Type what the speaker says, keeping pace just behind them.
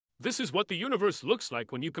This is what the universe looks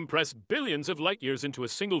like when you compress billions of light years into a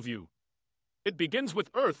single view. It begins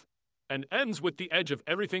with Earth and ends with the edge of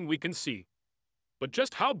everything we can see. But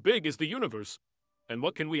just how big is the universe? And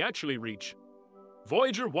what can we actually reach?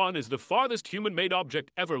 Voyager 1 is the farthest human-made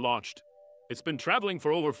object ever launched. It's been traveling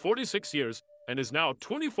for over 46 years and is now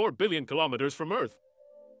 24 billion kilometers from Earth.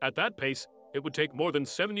 At that pace, it would take more than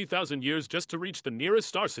 70,000 years just to reach the nearest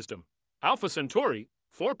star system, Alpha Centauri,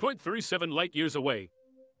 4.37 light-years away.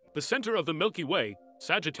 The center of the Milky Way,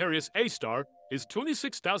 Sagittarius A star, is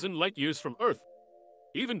 26,000 light-years from Earth.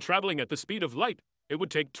 Even traveling at the speed of light, it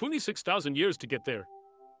would take 26,000 years to get there.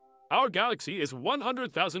 Our galaxy is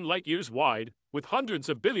 100,000 light-years wide, with hundreds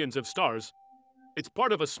of billions of stars. It's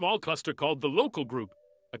part of a small cluster called the Local Group,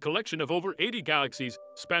 a collection of over 80 galaxies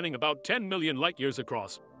spanning about 10 million light-years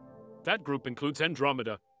across. That group includes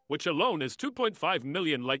Andromeda, which alone is 2.5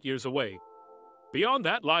 million light-years away. Beyond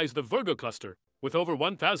that lies the Virgo cluster, with over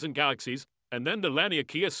 1,000 galaxies, and then the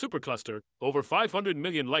Laniakea supercluster, over 500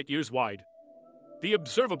 million light-years wide. The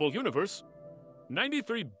observable universe?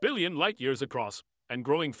 93 billion light-years across, and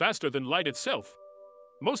growing faster than light itself.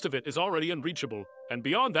 Most of it is already unreachable, and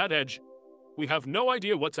beyond that edge, we have no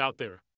idea what's out there.